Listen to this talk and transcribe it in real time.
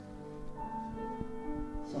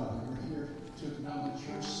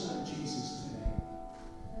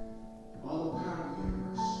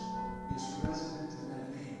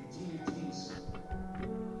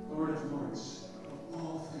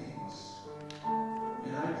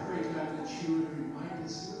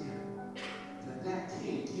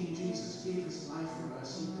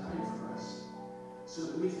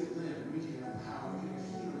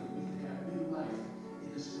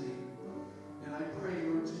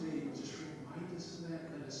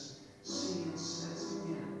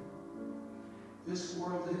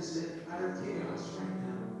world is in utter chaos right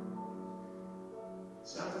now.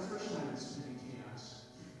 It's not the first time it's been in chaos.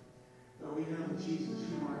 But we know, Jesus,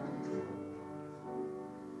 you are in control.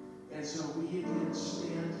 And so we again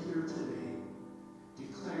stand here today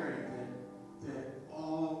declaring that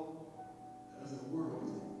all of the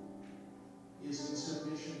world is in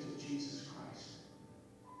submission to Jesus Christ.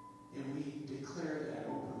 And we declare that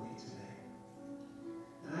openly today.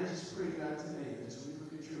 And I just pray, God, today, that as we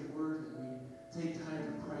look at your word and we take time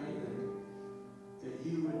to pray, that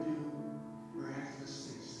you would do miraculous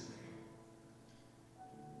things today.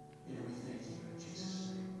 And we thank you in Jesus'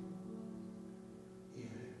 name.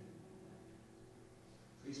 Amen.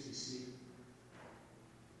 Please be seated.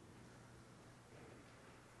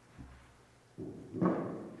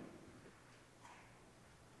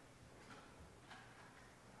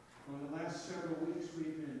 For the last several weeks,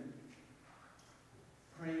 we've been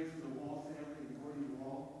praying for the Wall family, Gordy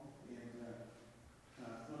Wall. And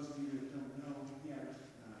those of you that don't know yet,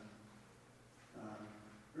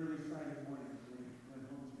 early Friday morning, we went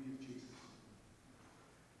home to be with Jesus.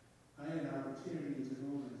 I had an opportunity to go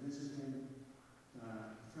and visit him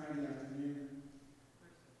Friday afternoon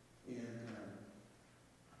and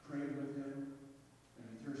prayed with him.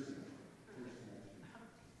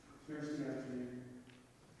 Thursday afternoon,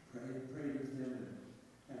 prayed with him and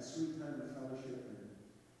had a sweet time of fellowship.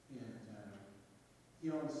 And he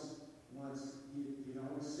always he'd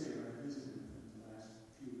always say when I visited him the last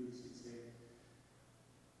few weeks, he'd say,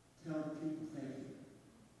 tell the people thank you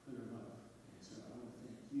for their love. And so I want to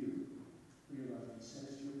thank you for your love. He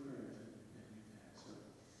sends your prayers and do that.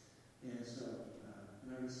 So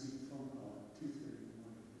when I received a phone call at 2:30 in the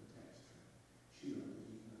morning with a text from Sheila that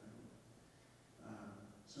he got home.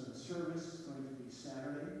 So the service is going to be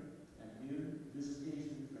Saturday at noon,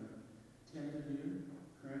 visitation from 10 to noon,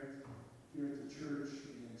 correct, here at the church.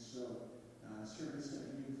 And so service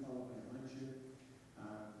at noon followed by luncheon.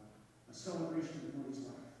 A celebration of Lord's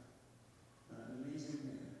life. An amazing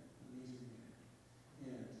man.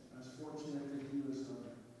 And I was fortunate that he was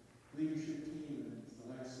on the leadership team, and the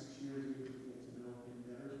last 6 years we get to know him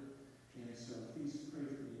better. And so please pray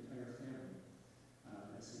for the entire family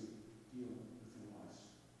as they deal with the loss.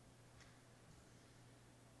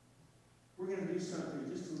 We're going to do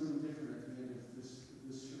something just a little different at the end of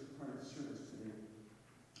this part of the service today.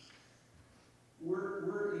 We're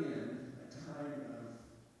in a time of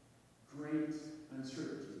great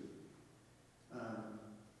uncertainty.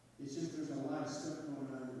 It's just there's a lot of stuff going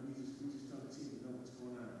on that we just don't seem to know what's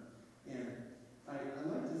going on. And I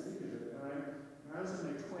like to think of it. When I was in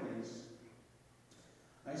my 20s,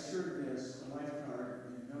 I served as a lifeguard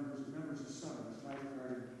in numbers of summers,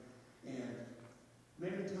 lifeguard, and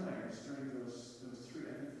many times during those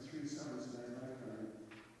three summers that I lifeguarded,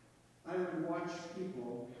 I would watch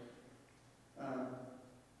people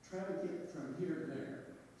try to get from here to there,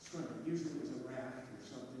 swimming. Usually it was a raft or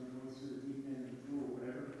something going through the deep end of the pool or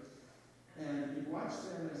whatever. And you'd watch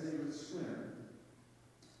them as they would swim.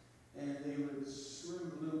 And they would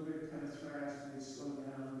swim a little bit, kind of thrash, and they'd slow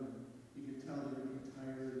down, and you could tell they were getting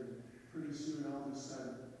tired, and pretty soon all of a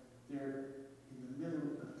sudden they're in the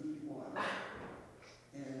middle of deep water.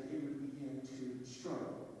 And it would begin to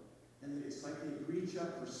struggle. And it's like they'd reach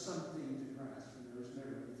up for something to grasp, and there was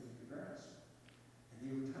never anything to grasp. And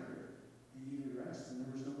they were tired. They needed rest, and there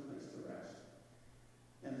was no place to rest.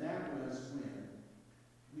 And that was when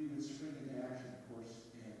we would spring into action, of course,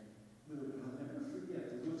 and I'll never forget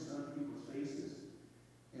the looks on people's faces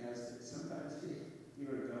as sometimes they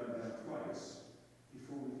would have gone down twice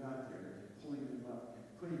before we got there, and pulling them up and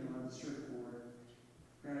putting them on the surfboard,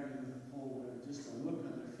 grabbing them with the pole, and just a look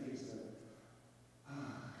on their face of,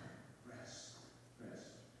 rest.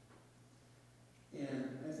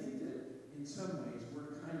 And I think that in some ways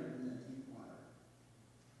we're kind of in that deep water,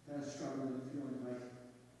 kind of struggling and feeling like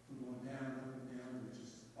we're going down, up and down, which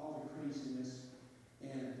is all the craziness,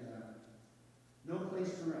 and no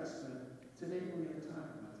place to rest. But today we're going to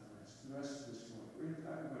talk about the rest of this morning. We're going to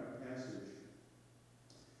talk about a passage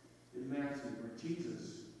in Matthew where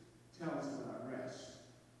Jesus tells about rest.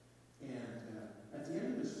 And at the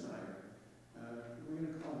end of this time, we're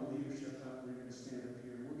going to call the leadership up. We're going to stand up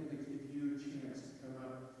here. We're going to give you a chance to come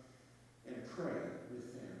up and pray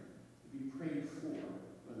with them. To be prayed for,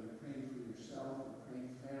 whether praying for yourself or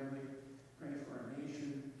praying for family, praying for our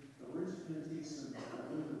nation. But we're just going to take a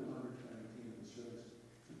little bit longer time at the end of the service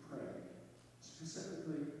to pray,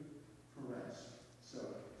 specifically for rest. So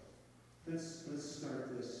let's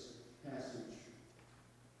start this passage.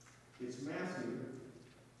 It's Matthew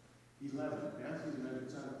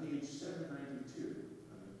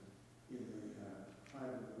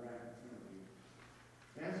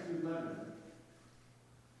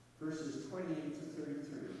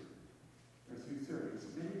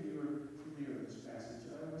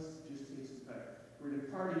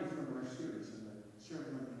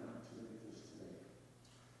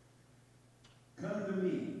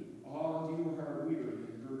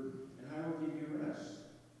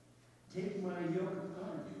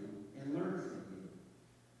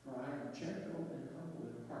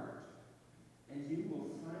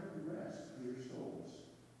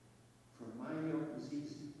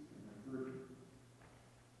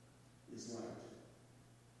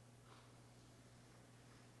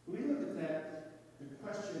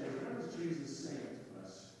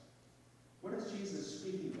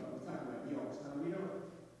speaking about. We talk about yokes. Now, we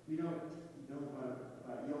don't know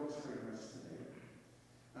about yokes very much today.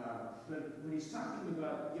 But when he's talking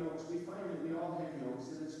about yokes, we find that we all have yokes,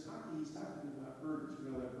 and he's talking about burdens. We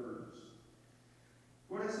all have burdens.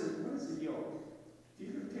 What is a yoke? If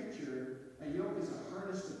you can picture, a yoke is a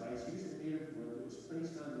harness device, usually made of wood, that was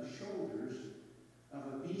placed on the shoulders of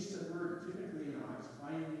a beast of burden, typically an ox,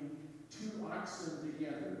 binding two oxen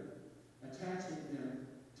together, attaching them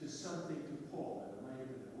to something to pull. It might have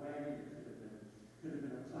been a wagon, it could have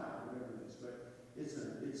been a plow, whatever it is. But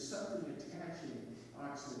it's something attaching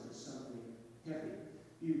oxen to something heavy.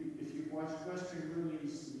 If you watch Western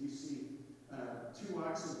movies, you see two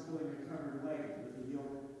oxen pulling a covered wagon with a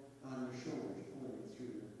yoke on their shoulders, pulling it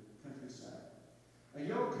through the countryside. A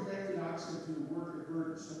yoke connected oxen to a work or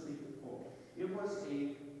burden, something to pull. It was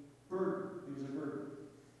a burden. It was a burden.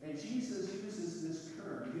 And Jesus uses this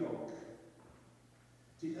term, yoke,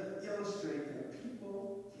 to illustrate that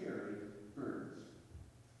people carry burdens.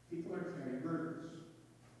 People are carrying burdens.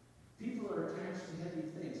 People are attached to heavy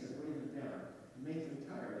things that weigh them down and make them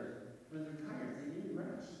tired. And when they're tired, they need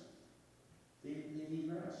rest. They need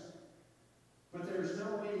rest. But there's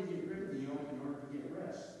no way to get rid of the yoke in order to get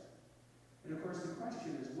rest. And of course, the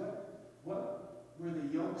question is, what were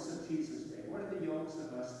the yokes of Jesus' day? What are the yokes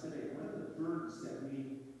of us today? What are the burdens that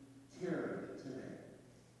we carry today?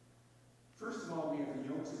 First of all, we have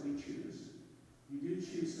the yokes that we choose. We do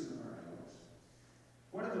choose some of our yokes.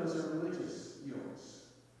 One of those are religious yokes.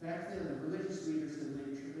 Back then, the religious leaders had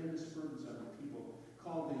laid tremendous burdens on the people,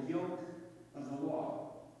 called the yoke of the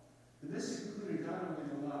law. And this included not only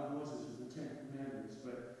the law of Moses with the Ten Commandments,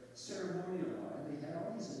 but ceremonial law. And they had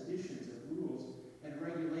all these additions of rules and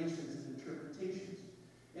regulations and interpretations.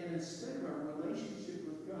 And instead of a relationship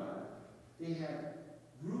with God, they had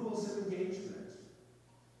rules of engagement.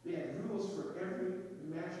 They had rules for every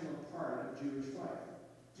imaginable part of Jewish life.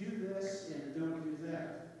 Do this and don't do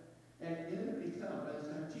that. And it had become, by the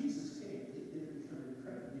time Jesus came, it had become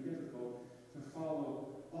incredibly difficult to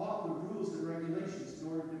follow all the rules and regulations in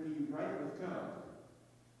order to be right with God.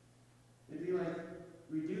 It'd be like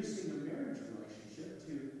reducing a marriage relationship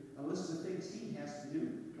to a list of things he has to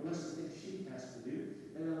do, a list of things she has to do,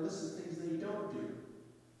 and a list of things they don't do.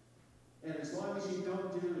 And as long as you don't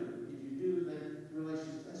do it, if you do, then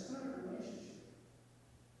relationship, that's not a relationship.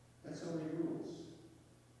 That's only rules.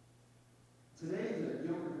 Today, the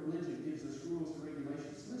yoke of religion gives us rules and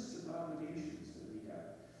regulations, lists of obligations that we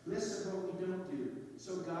have, lists of what we don't do,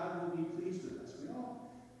 so God will be pleased with us.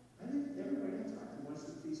 I think everybody I talk to wants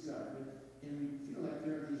to please God, and we feel like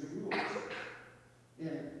there are these rules.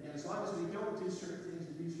 And as long as we don't do certain things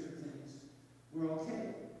and do certain things, we're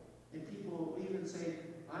okay. And people even say,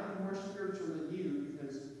 I'm more spiritual than you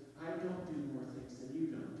because I don't do more things than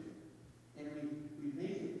you don't do. And we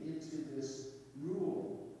make it into this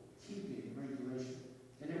rule-keeping regulation.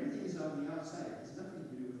 And everything is on the outside. It has nothing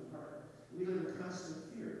to do with the heart. We live in constant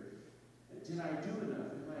fear. Did I do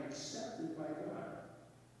enough? Am I accepted by God?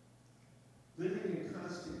 Living in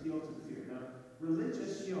constant guilt and fear. Now,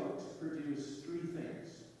 religious yokes produce three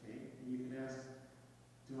things. Okay? And you can ask,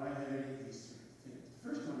 do I have any of these three things? The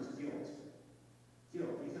first one is guilt.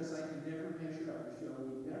 Guilt, because I can never measure up. We feel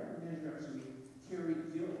we never measure up, so we carry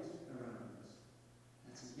guilt around us.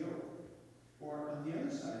 That's a yoke. Or on the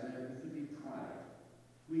other side of that, it could be pride.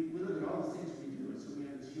 We look at all the things we do, and so we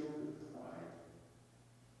have this yoke of pride.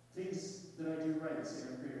 Things that I do right and say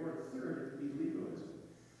I'm great. Or third, it could be legalism.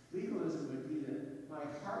 Legalism would be that my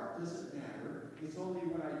heart doesn't matter. It's only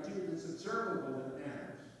what I do that's observable that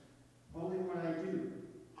matters. Only what I do.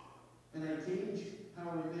 And I gauge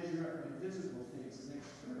how I measure up my physical things and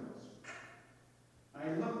externals.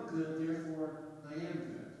 I look good, therefore I am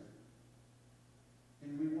good.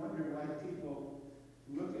 And we wonder why people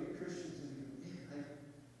look at Christians and go, man,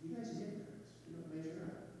 you guys are hypocrites. You don't measure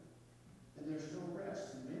up. And there's no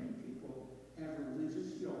rest. And many people have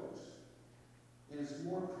religious yokes. And it's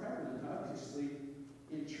more prevalent, obviously,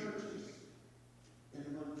 in churches and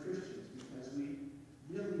among Christians because we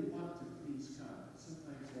really want to please God.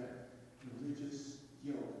 Sometimes that religious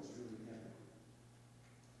yoke is really heavy.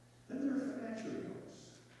 Then there are financial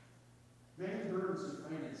yokes. Many burdens of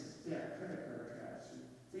finances, debt, credit card traps, and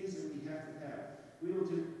things that we have to have. We will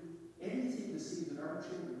do anything to see that our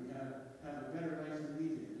children have a better life than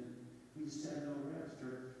we did, and we just have no rest.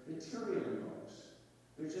 Or material yokes.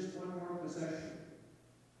 There's just one more possession.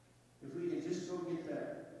 If we can just go get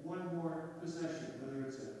that one more possession, whether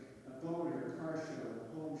it's a boat or a car show, or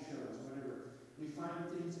home shows, whatever, we find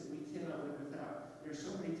things that we cannot live without. There's so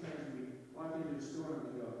many times we walk into a store and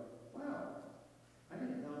we go, wow, I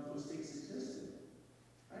didn't know those things existed.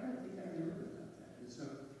 I don't think I can live without that. And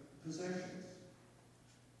so, possessions.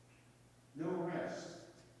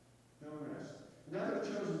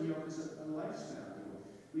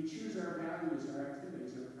 We choose our values, our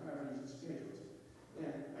activities, our priorities, and schedules. And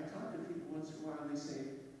I talk to people once in a while, and they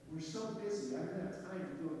say, we're so busy, I don't have time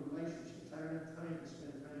to build relationships. I don't have time to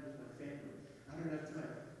spend time with my family. I don't have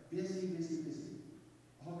time. Busy, busy, busy.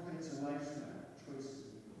 All kinds of lifestyle choices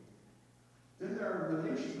we make. Then there are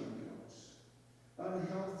relational yokes.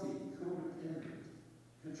 Unhealthy, codependent,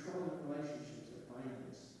 controlling relationships that bind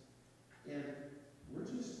us. And we're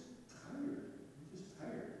just tired. We're just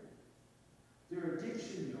tired. There are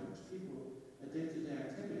addiction yokes. People addicted to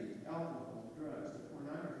activity, to alcohol, to drugs, to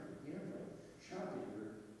pornography, gambling, shopping,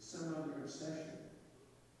 or some other obsession.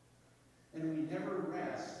 And we never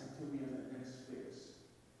rest until we have that next fix.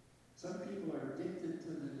 Some people are addicted to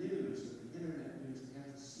the news, or the internet news, and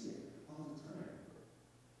have to see it all the time.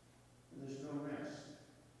 And there's no rest.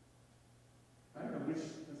 I don't know which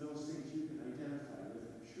of those things you can identify with.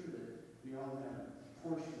 I'm sure that we all have a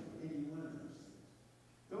portion of any one of those things.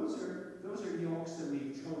 Those are yokes that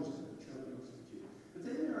we've chosen, the yokes we choose. But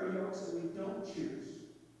then there are yokes that we don't choose.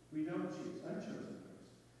 We don't choose, unchosen yokes.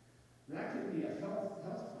 That could be a health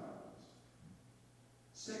problems,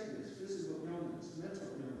 sickness, physical illness,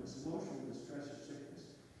 mental illness, emotional distress or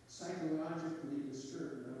sickness, psychologically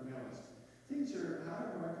disturbed and unbalanced. Things that are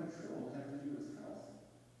out of our control have to do with health,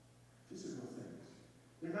 physical things.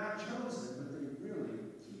 They're not chosen, but they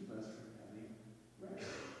really keep us from having rest.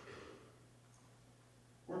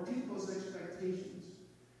 Or people's expectations,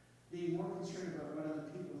 being more concerned about what other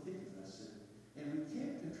people think of us, and we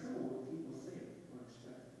can't control what people think or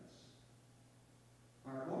expect of us.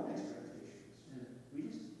 Our own expectations, and we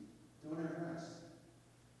just don't have rest.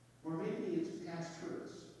 Or maybe it's past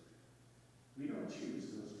hurts. We don't choose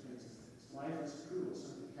those kinds of things. Life is cruel.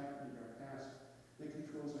 Something happened in our past that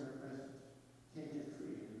controls our present. Can't get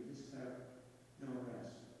free, and we just have no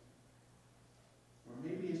rest. Or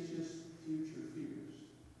maybe it's just future fears.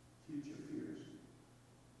 Future fears.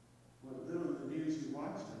 What little of the news you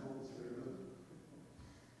watch, I hope it's very little.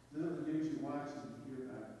 Little of the news you watch and you hear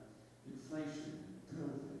about inflation,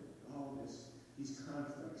 COVID, all this, these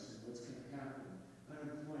conflicts and what's going to happen,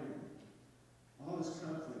 unemployment, all this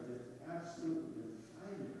conflict that absolutely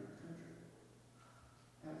divided our country.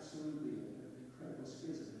 Absolutely an incredible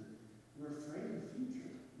schism. We're afraid of the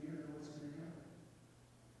future. We don't know what's going to happen.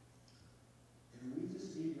 And we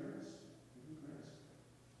just need rest. We need rest.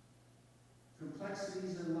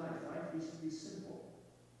 Complexities in life. Life used to be simple.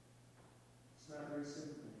 It's not very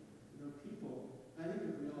simple anymore. You know, people, I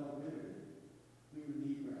think if we all admitted it, we would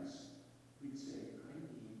need rest. We'd say, I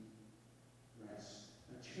need rest.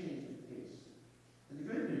 A change of pace. And the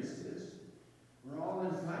good news is, we're all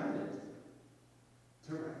invited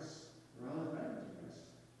to rest. We're all invited to rest.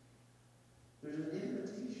 There's an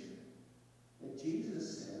invitation that Jesus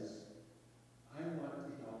says, I want to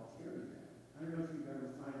help carry that. I don't know if you've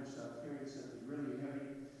ever find yourself carrying something really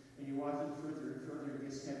heavy, and you're walking further and further, and it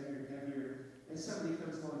gets heavier and heavier, and somebody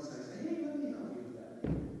comes along and says, hey, let me help you with that.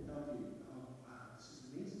 Let me help you. Oh, wow, this is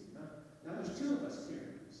amazing. Now there's two of us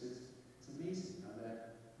carrying this. It's amazing how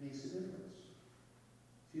that makes a difference.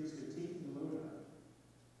 Feels good taking the load off.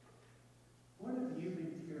 What have you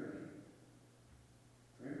been carrying?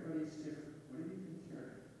 For everybody it's different. What have you been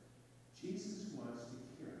carrying? Jesus wants to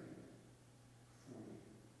carry it for you.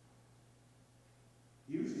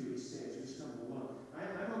 Usually we say as we stumble along,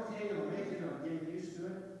 I'm okay, I'll make it, I'm getting used to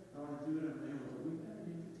it, I want to do it on my own. But we've got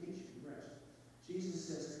an invitation to rest. Jesus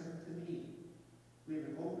says, come to me. We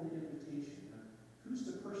have an open invitation. Now, who's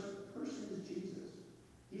the person? The person is Jesus.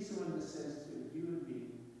 He's the one that says to you and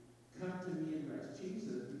me, come to me and rest.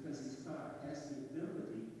 Jesus, because he's God, has the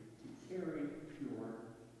ability to carry your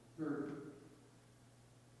burden.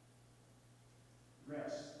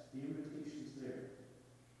 Rest. The invitation's there.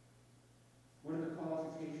 What are the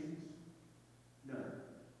qualifications? None.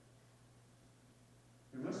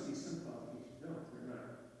 There must be some qualifications. No, there are not.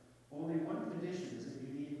 Only one condition is that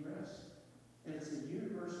you need rest. And it's a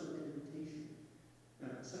universal invitation.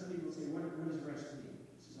 Now, some people say, what does rest mean?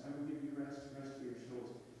 He says, I will give you rest for your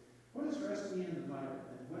souls. What does rest mean in the Bible?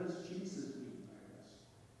 And what does Jesus mean by rest?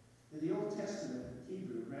 In the Old Testament, he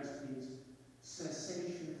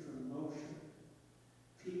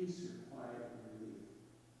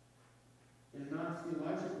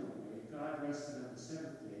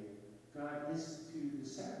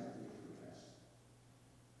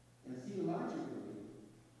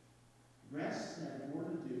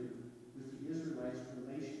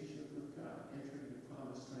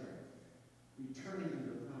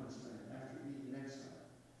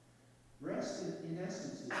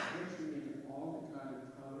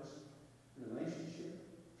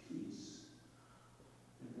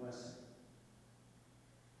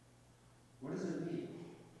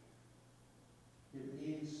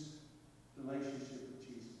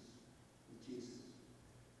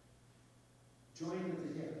at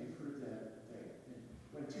the hip. You've heard that thing. And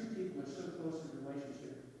when two people are so close in a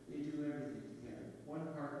relationship, they do everything together. One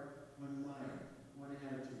heart, one mind, one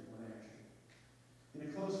attitude, one action. In a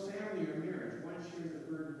close family or marriage, one shares the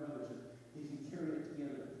burden of others, and they can carry it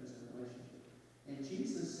together as a relationship. And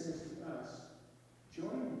Jesus says to us,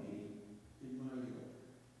 join me in my yoke.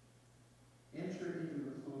 Enter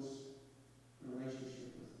into a close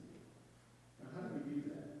relationship with me. Now, how do we do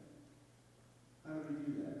that? How do we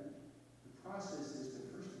do that? The process is to,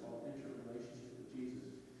 first of all, enter a relationship with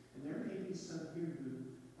Jesus. And there may be some here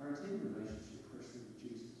who aren't in a relationship personally with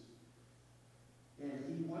Jesus. And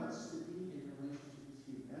he wants to be in a relationship with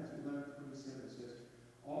you. Matthew 11:27 says,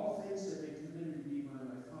 all things have been committed to me by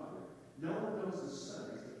my Father. No one knows the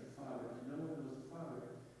Son except the Father, and no one knows the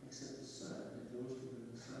Father except the Son, and those to whom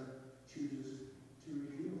the Son chooses to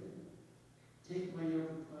reveal him. Take my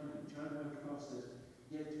yoke upon you. John 1:12 says,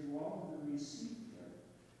 yet to all who receive him,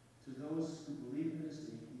 to those who believe in his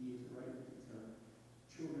name, he gave the right to become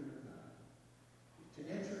children of God. To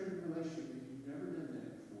enter into a relationship, if you've never done that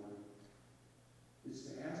before, is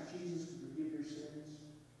to ask Jesus to forgive your sins,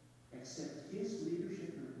 accept his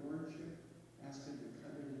leadership and lordship, ask him to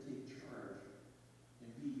come in and take charge, and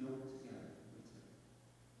be yoked together with him.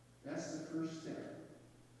 That's the first step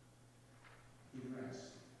in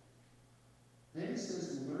rest. Then he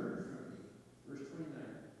says, learn from me. Verse 29.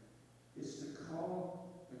 It's the call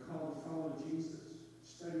to follow Jesus.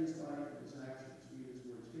 Study his life and his actions. Read his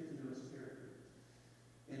words. Get to know his character.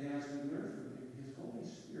 And as we learn from him, his Holy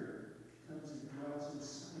Spirit comes and dwells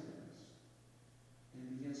inside of us and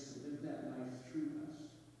begins to live that life through us.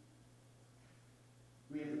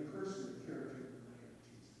 We have the person, the character, and the life of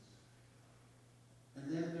Jesus. And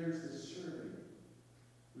then there's the serving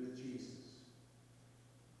with Jesus.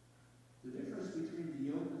 The difference between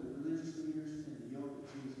the yoke of the religious leaders and the yoke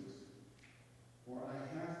of Jesus, or I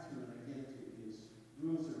have to and I get to, is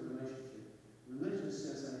rules of relationship. Religion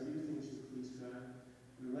says I do things to please God.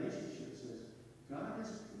 Relationship says God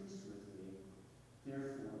is pleased with me,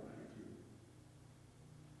 therefore I do.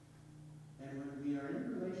 And when we are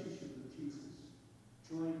in relationship with Jesus,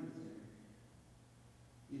 join with him,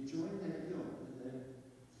 you join that yoke, and then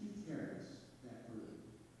he carries that burden.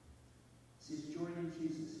 See, he's joining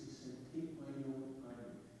Jesus. He said, take my yoke upon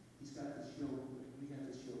you. He's got this yoke. We got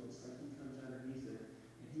this yoke. It's like he comes underneath it,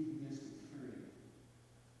 and he begins to carry it.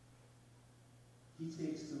 He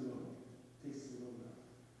takes the load off.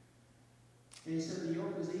 And he said, the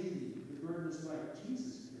yoke is easy. The burden is light.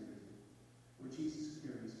 Jesus carries it, or Jesus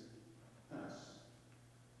carries us.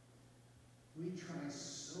 We try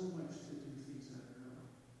so much to do things on our own.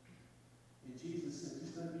 And Jesus said,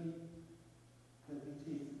 just let me take the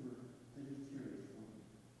burden. Let me carry it for you.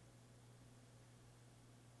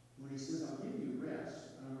 When he says, I'll give you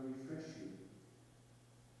rest, I'll refresh you,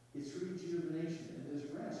 it's rejuvenation. And this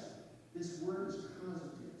rest, this word is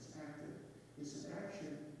causative, it's active. It's an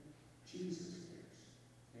action Jesus cares.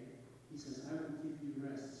 Okay? He says, I will give you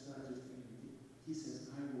rest. It's not just anything. He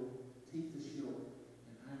says, I will take this yoke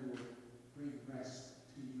and I will bring rest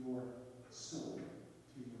to your soul,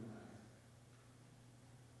 to your life.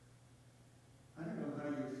 I don't know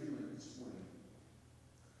how you're feeling this morning.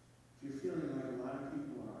 If you're feeling like a lot of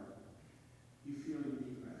people are, you feel you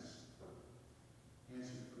need rest.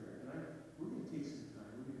 Answer prayer. And we're going to take some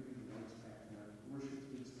time. We're going to bring the lights back down.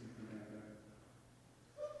 Worship teams can come back up.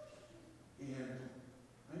 And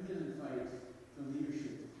I'm going to invite the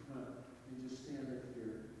leadership to come up and just stand up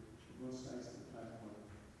here on both sides of the platform.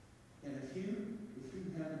 And if you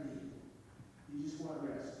have a need, you just want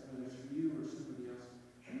rest, whether it's for you or somebody else,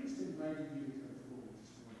 I'm just inviting you to come forward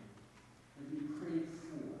this morning and be prayed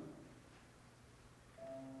for.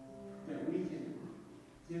 That we can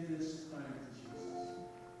give this time to Jesus.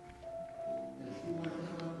 And if you want to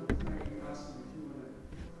come up and pray, awesome. If you want to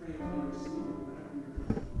pray while you're seated, whatever you're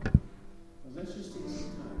doing. Well, let's just take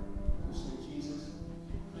some time to say, Jesus,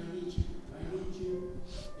 I need you. I need you,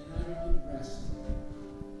 and I need rest.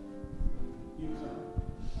 You come.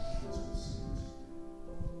 Let's be saved.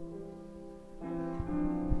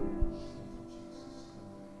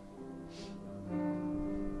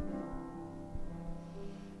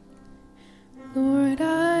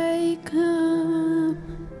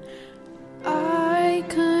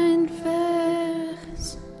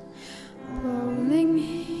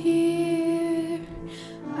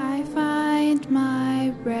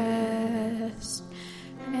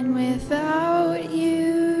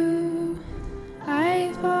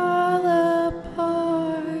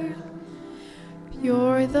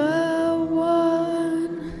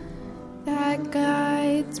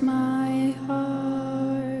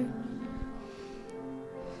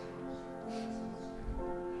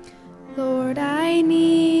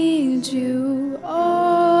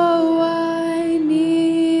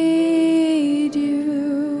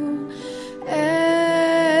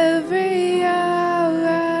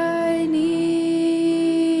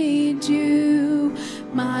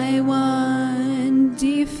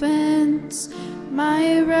 defense,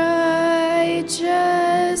 my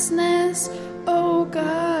righteousness. O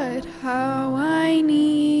God, how